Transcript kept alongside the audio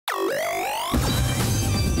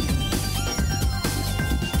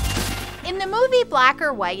In the movie Black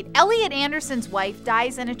or White, Elliot Anderson's wife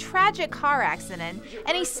dies in a tragic car accident,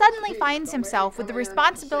 and he suddenly finds himself with the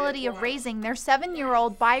responsibility of raising their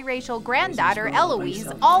 7-year-old biracial granddaughter, Eloise,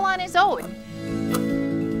 all on his own.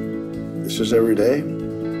 This is every day?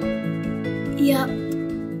 Yep.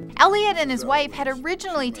 Elliot and his wife had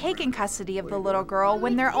originally taken custody of the little girl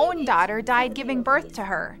when their own daughter died giving birth to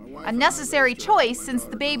her. A necessary choice since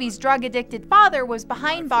the baby's drug-addicted father was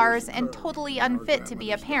behind bars and totally unfit to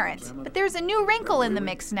be a parent. But there's a new wrinkle in the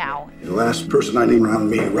mix now. The last person I need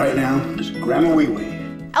around me right now is Grandma Wee Wee.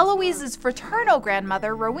 Eloise's fraternal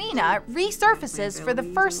grandmother, Rowena, resurfaces for the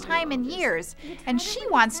first time in years, and she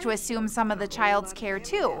wants to assume some of the child's care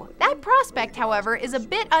too. That prospect, however, is a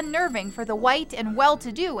bit unnerving for the white and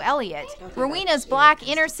well-to-do Elliot. Rowena's black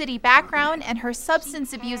inner-city background and her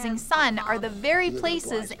substance-abusing son are the very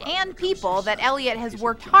places and people that Elliot has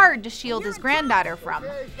worked hard to shield his granddaughter from.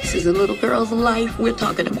 This is a little girl's life we're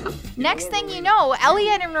talking about. Next thing you know,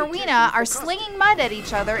 Elliot and Rowena are slinging mud at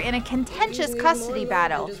each other in a contentious custody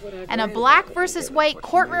battle. And a black versus white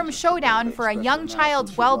courtroom showdown for a young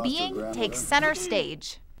child's well-being takes center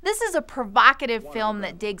stage. This is a provocative film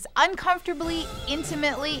that digs uncomfortably,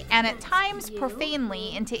 intimately, and at times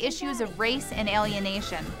profanely into issues of race and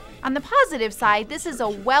alienation. On the positive side, this is a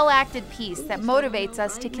well-acted piece that motivates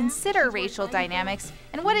us to consider racial dynamics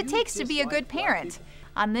and what it takes to be a good parent.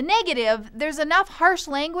 On the negative, there's enough harsh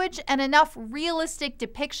language and enough realistic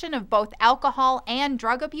depiction of both alcohol and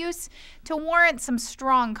drug abuse to warrant some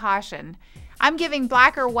strong caution. I'm giving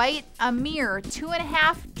Black or White a mere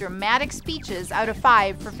 2.5 dramatic speeches out of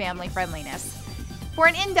 5 for family friendliness. For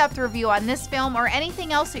an in-depth review on this film or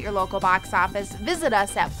anything else at your local box office, visit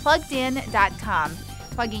us at PluggedIn.com.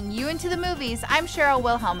 Plugging you into the movies, I'm Cheryl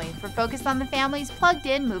Wilhelmy for Focus on the Family's Plugged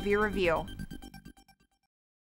In Movie Review.